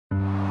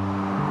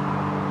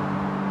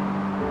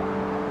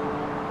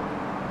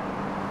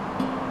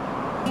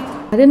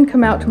I didn't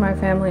come out to my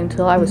family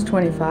until I was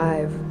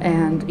 25,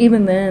 and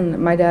even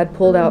then my dad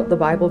pulled out the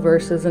Bible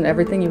verses and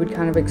everything you would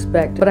kind of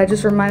expect. But I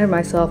just reminded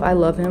myself, I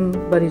love him,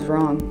 but he's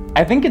wrong.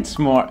 I think it's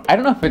more, I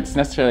don't know if it's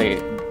necessarily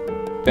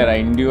that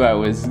I knew I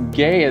was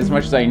gay as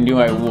much as I knew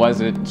I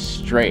wasn't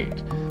straight.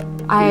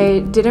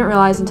 I didn't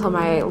realize until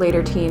my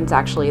later teens,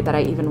 actually, that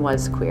I even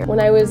was queer. When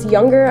I was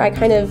younger, I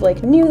kind of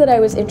knew that I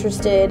was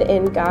interested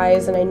in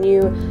guys, and I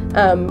knew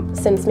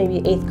since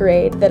maybe 8th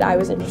grade that I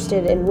was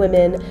interested in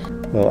women.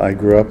 Well, I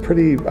grew up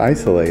pretty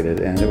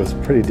isolated, and it was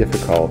pretty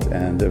difficult,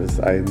 and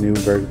I knew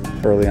very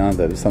early on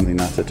that it was something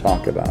not to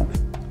talk about.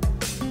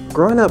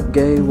 Growing up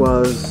gay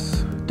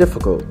was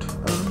difficult.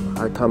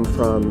 I come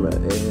from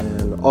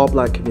an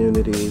all-black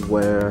community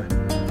where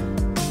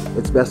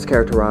it's best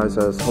characterized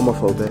as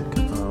homophobic.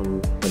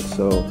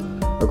 So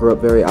I grew up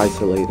very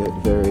isolated,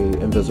 very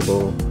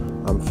invisible,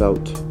 felt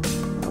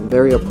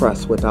very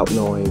oppressed without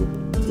knowing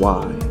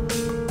why.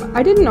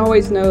 I didn't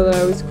always know that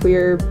I was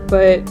queer,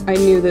 but I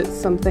knew that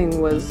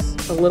something was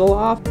a little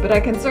off. But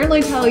I can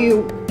certainly tell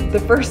you the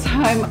first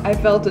time I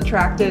felt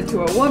attracted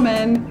to a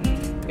woman,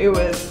 it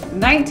was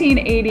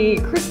 1980,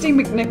 Christy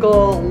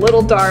McNichol,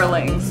 Little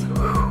Darlings.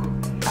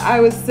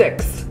 I was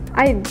 6.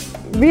 I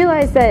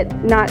realized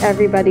that not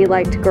everybody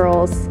liked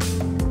girls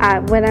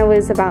when I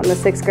was about in the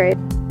 6th grade.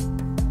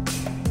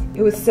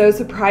 It was so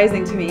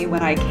surprising to me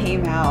when I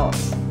came out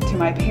to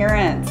my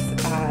parents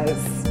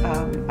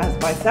as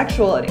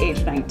bisexual at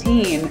age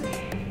 19,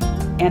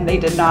 and they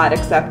did not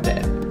accept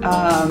it.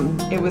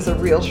 It was a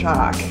real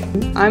shock.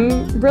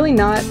 I'm really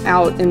not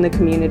out in the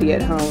community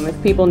at home.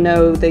 If people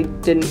know they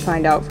didn't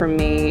find out from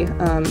me,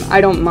 I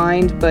don't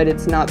mind, but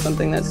it's not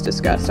something that's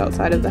discussed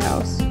outside of the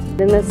house.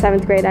 In the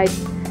 7th grade,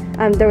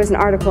 there was an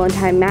article in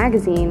Time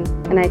magazine,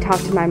 and I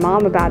talked to my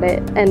mom about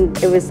it, and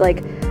it was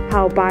like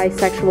how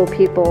bisexual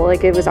people,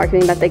 it was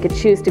arguing that they could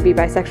choose to be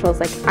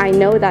bisexual. It's I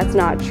know that's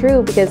not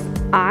true because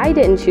I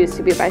didn't choose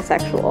to be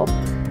bisexual.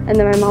 And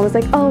then my mom was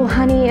like, oh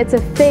honey, it's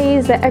a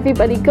phase that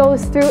everybody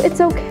goes through.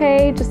 It's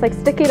okay, just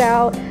stick it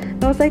out.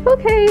 And I was like,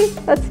 okay,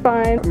 that's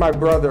fine. My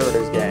brother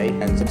is gay,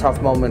 and it's a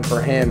tough moment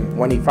for him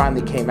when he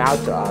finally came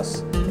out to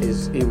us.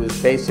 He was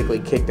basically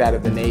kicked out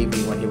of the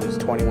Navy when he was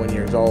 21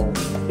 years old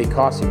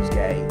because he was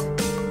gay.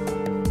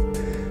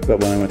 But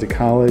when I went to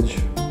college,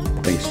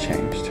 things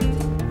changed.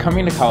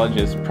 Coming to college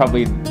is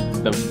probably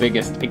the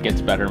biggest it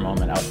gets better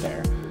moment out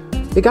there.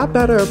 It got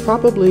better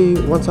probably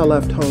once I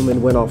left home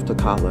and went off to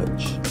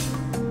college.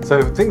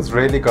 So things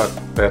really got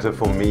better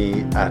for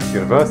me at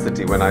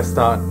university when I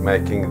started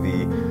making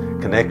the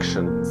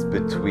connections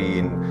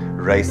between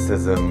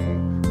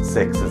racism,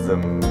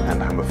 sexism,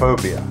 and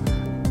homophobia.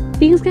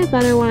 Things got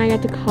better when I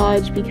got to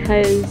college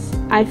because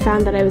I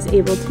found that I was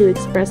able to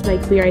express my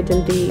queer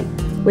identity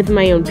with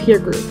my own peer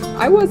group.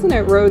 I wasn't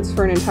at Rhodes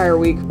for an entire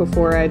week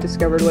before I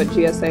discovered what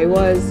GSA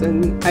was,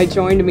 and I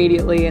joined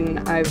immediately, and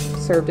I've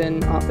served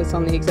in office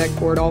on the exec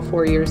board all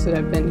 4 years that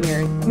I've been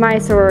here. My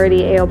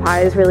sorority,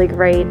 AOPI, is really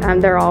great.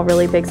 They're all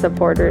really big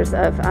supporters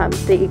of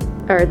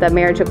the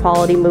marriage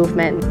equality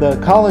movement. The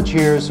college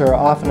years are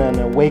often an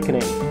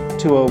awakening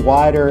to a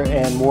wider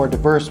and more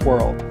diverse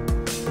world.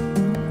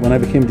 When I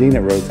became dean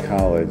at Rhodes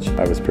College,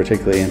 I was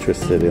particularly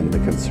interested in the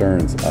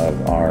concerns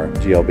of our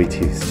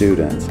LGBT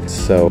students.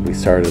 So we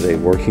started a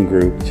working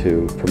group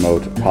to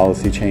promote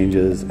policy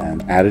changes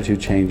and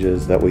attitude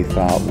changes that we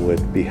thought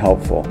would be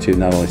helpful to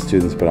not only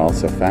students but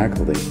also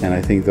faculty. And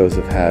I think those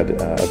have had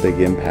a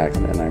big impact,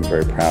 and I'm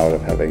very proud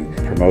of having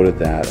promoted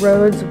that.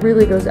 Rhodes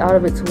really goes out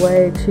of its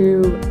way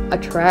to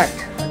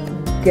attract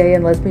gay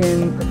and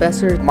lesbian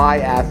professors. My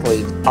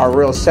athletes are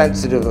real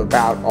sensitive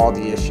about all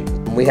the issues.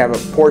 We have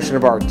a portion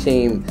of our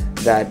team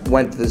that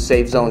went to the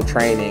Safe Zone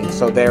training,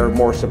 so they're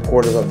more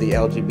supportive of the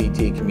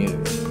LGBT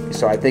community.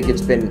 So I think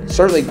it's been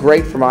certainly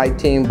great for my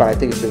team, but I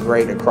think it's been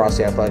great across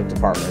the athletic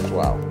department as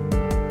well.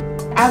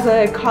 As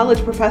a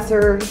college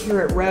professor here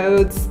at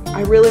Rhodes,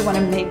 I really want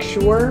to make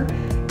sure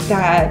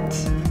that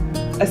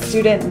a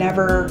student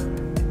never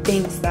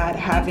thinks that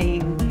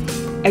having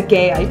a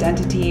gay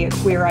identity, a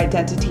queer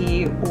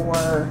identity,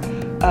 or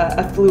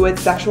a fluid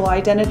sexual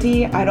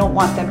identity, I don't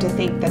want them to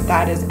think that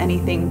that is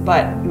anything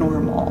but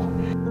normal.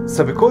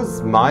 So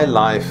because my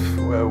life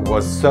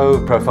was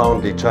so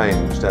profoundly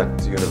changed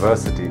at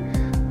university,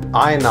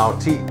 I now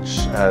teach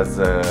as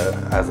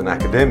an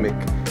academic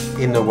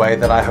in a way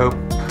that I hope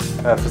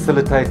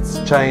facilitates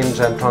change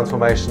and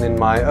transformation in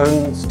my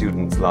own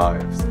students'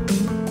 lives.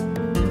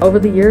 Over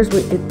the years,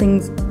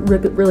 things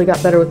really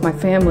got better with my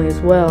family as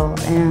well,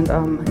 and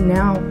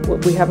now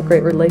we have a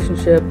great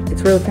relationship.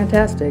 It's really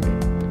fantastic.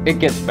 It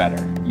gets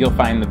better. You'll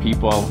find the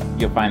people,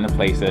 you'll find the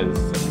places,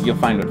 you'll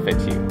find what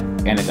fits you,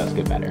 and it does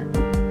get better.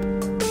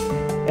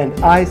 And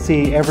I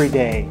see every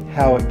day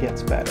how it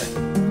gets better.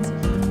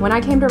 When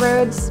I came to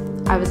Rhodes,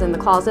 I was in the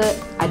closet.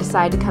 I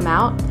decided to come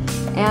out,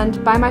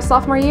 and by my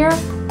sophomore year,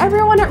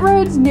 everyone at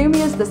Rhodes knew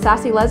me as the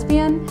sassy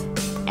lesbian,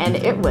 and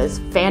it was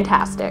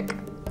fantastic.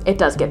 It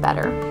does get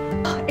better.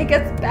 It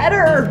gets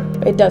better.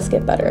 It does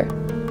get better.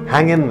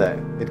 Hang in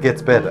there. It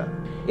gets better.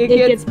 It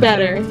gets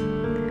better.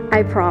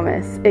 I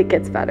promise, it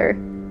gets better.